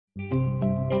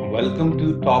Welcome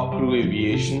to Top Crew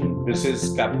Aviation. This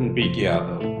is Captain P.K.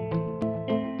 Yadav.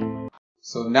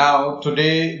 So now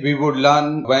today we would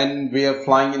learn when we are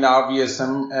flying in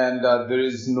Rvsm and there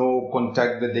is no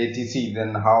contact with ATC,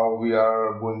 then how we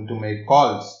are going to make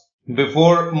calls.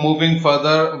 Before moving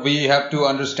further, we have to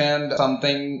understand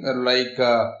something like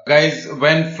guys,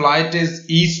 when flight is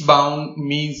eastbound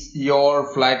means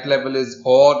your flight level is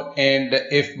odd, and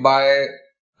if by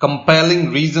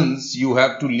compelling reasons you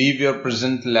have to leave your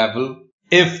present level,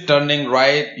 if turning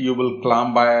right you will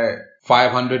climb by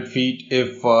 500 feet,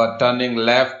 if turning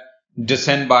left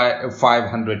descend by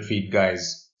 500 feet,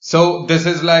 guys. So this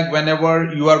is like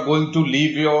whenever you are going to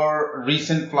leave your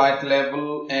recent flight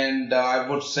level, and I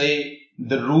would say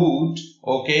the route,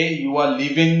 okay, you are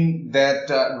leaving that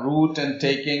route and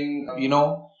taking,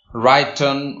 right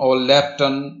turn or left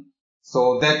turn.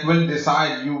 So that will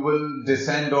decide you will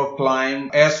descend or climb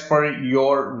as per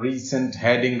your recent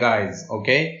heading, guys.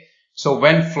 Okay. So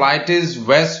when flight is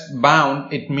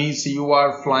westbound, it means you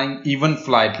are flying even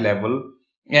flight level.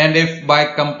 And if by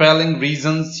compelling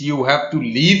reasons you have to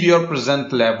leave your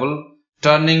present level,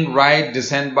 turning right,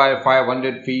 descend by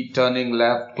 500 feet, turning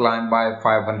left, climb by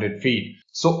 500 feet.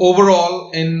 So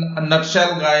overall, in a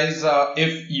nutshell, guys,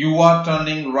 if you are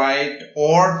turning right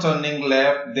or turning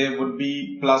left, there would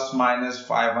be plus minus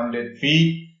 500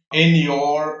 feet in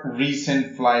your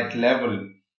recent flight level.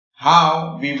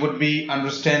 How we would be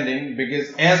understanding,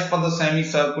 because as per the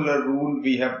semicircular rule,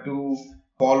 we have to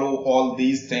follow all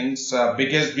these things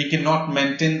because we cannot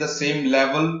maintain the same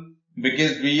level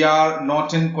because we are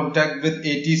not in contact with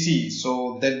ATC.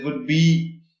 So that would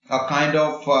be a kind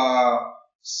of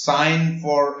sign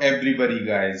for everybody,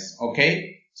 guys.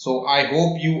 Okay, so I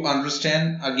hope you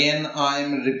understand. Again,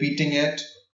 I'm repeating it,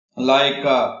 like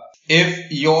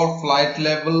if your flight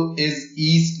level is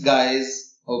east,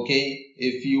 guys, okay,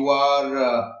 if you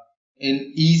are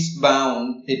in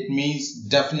eastbound, it means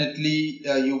definitely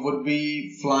you would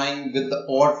be flying with the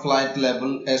odd flight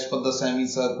level as per the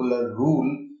semicircular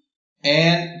rule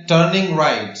and turning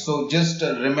right. So just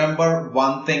remember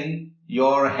one thing,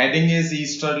 your heading is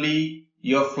easterly,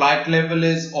 your flight level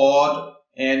is odd,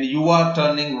 and you are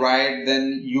turning right,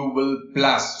 then you will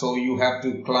plus. So you have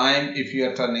to climb. If you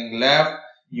are turning left,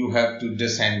 you have to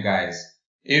descend, guys.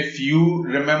 If you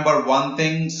remember one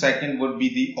thing, second would be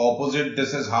the opposite.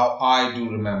 This is how I do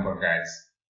remember, guys.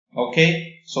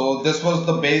 Okay, so this was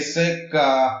the basic.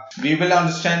 We will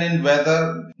understand in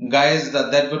weather, guys,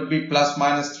 that would be plus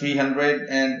minus 300,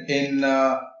 and in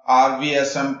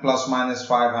Rvsm plus minus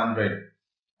 500.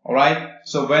 Alright,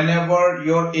 so whenever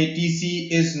your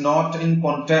ATC is not in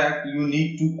contact, you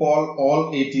need to call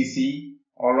all ATC.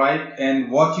 Alright, and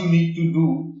what you need to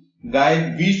do,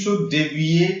 guys, we should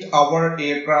deviate our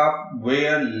aircraft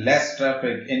where less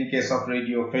traffic in case of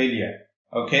radio failure.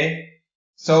 Okay,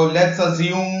 so let's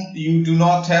assume you do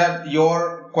not have,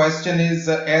 your question is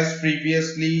as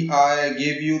previously I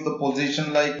gave you the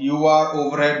position, like you are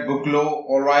overhead Buccleuch,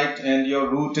 alright, and your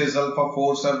route is Alpha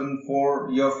 474,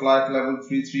 your flight level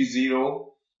 330,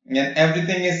 and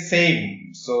everything is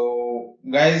same. So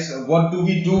guys, what do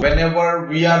we do whenever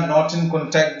we are not in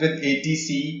contact with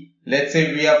ATC? Let's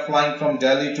say we are flying from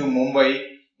Delhi to Mumbai,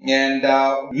 and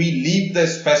we leave the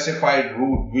specified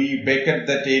route, we vacate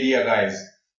that area, guys,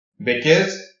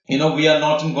 because we are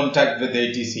not in contact with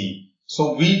ATC.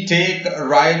 So we take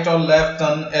right or left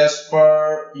turn as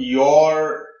per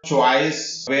your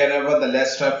choice wherever the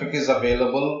less traffic is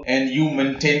available, and you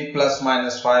maintain plus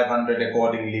minus 500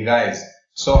 accordingly, guys.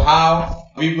 So how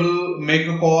we will make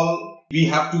a call? We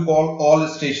have to call all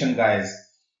station, guys.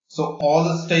 So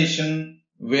all station,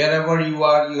 wherever you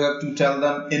are, you have to tell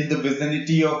them in the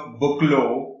vicinity of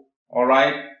Buccleuch.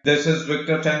 Alright, this is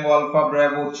Victor Tango Alpha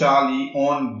Bravo Charlie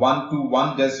on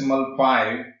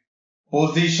 121.5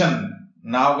 position.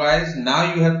 Now guys,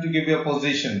 now you have to give your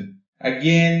position.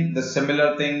 Again, the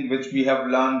similar thing which we have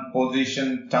learned,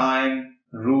 position, time,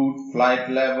 route, flight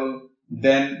level,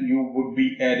 then you would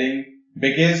be adding,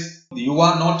 because you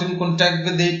are not in contact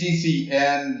with ATC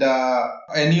and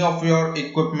any of your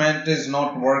equipment is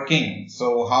not working.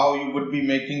 So how you would be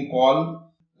making call?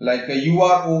 Like you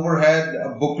are overhead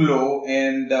Buccleuch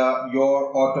and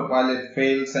your autopilot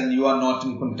fails and you are not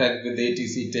in contact with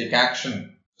ATC, take action.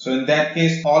 So in that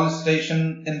case, all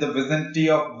station in the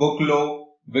vicinity of Buccleuch,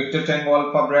 Victor Tango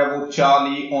Alpha Bravo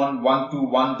Charlie on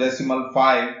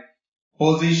 121.5,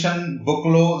 position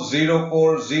Buccleuch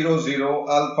 0400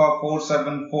 Alpha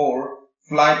 474,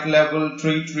 flight level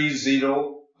 330,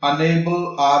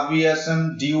 enable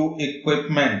Rvsm due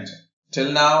equipment.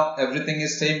 Till now, everything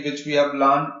is same which we have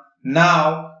learned.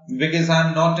 Now, because I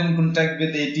am not in contact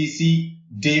with ATC,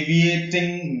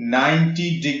 deviating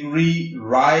 90°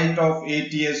 right of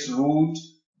ATS route,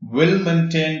 will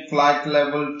maintain flight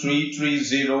level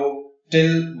 330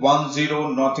 till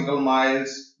 10 nautical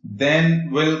miles, then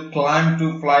will climb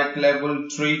to flight level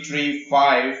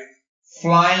 335,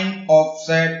 flying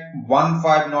offset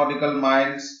 15 nautical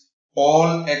miles.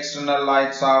 All external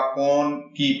lights are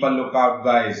on. Keep a lookout,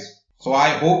 guys. So I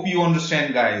hope you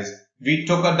understand, guys. We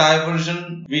took a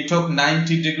diversion. We took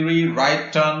 90°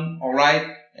 right turn, alright,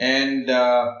 and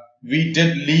we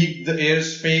did leave the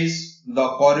airspace, the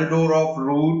corridor of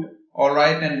route,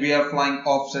 alright, and we are flying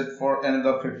offset for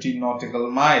another 15 nautical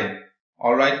mile.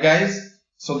 Alright, guys.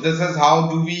 So this is how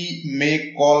do we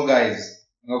make call, guys.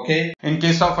 Okay. In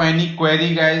case of any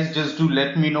query, guys, just do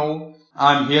let me know.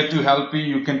 I'm here to help you.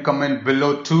 You can comment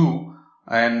below too,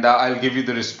 and I'll give you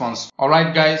the response.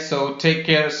 Alright, guys. So take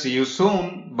care. See you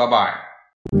soon. Bye-bye.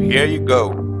 Here you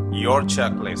go, your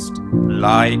checklist.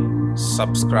 Like,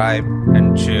 subscribe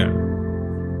and share.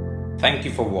 Thank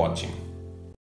you for watching.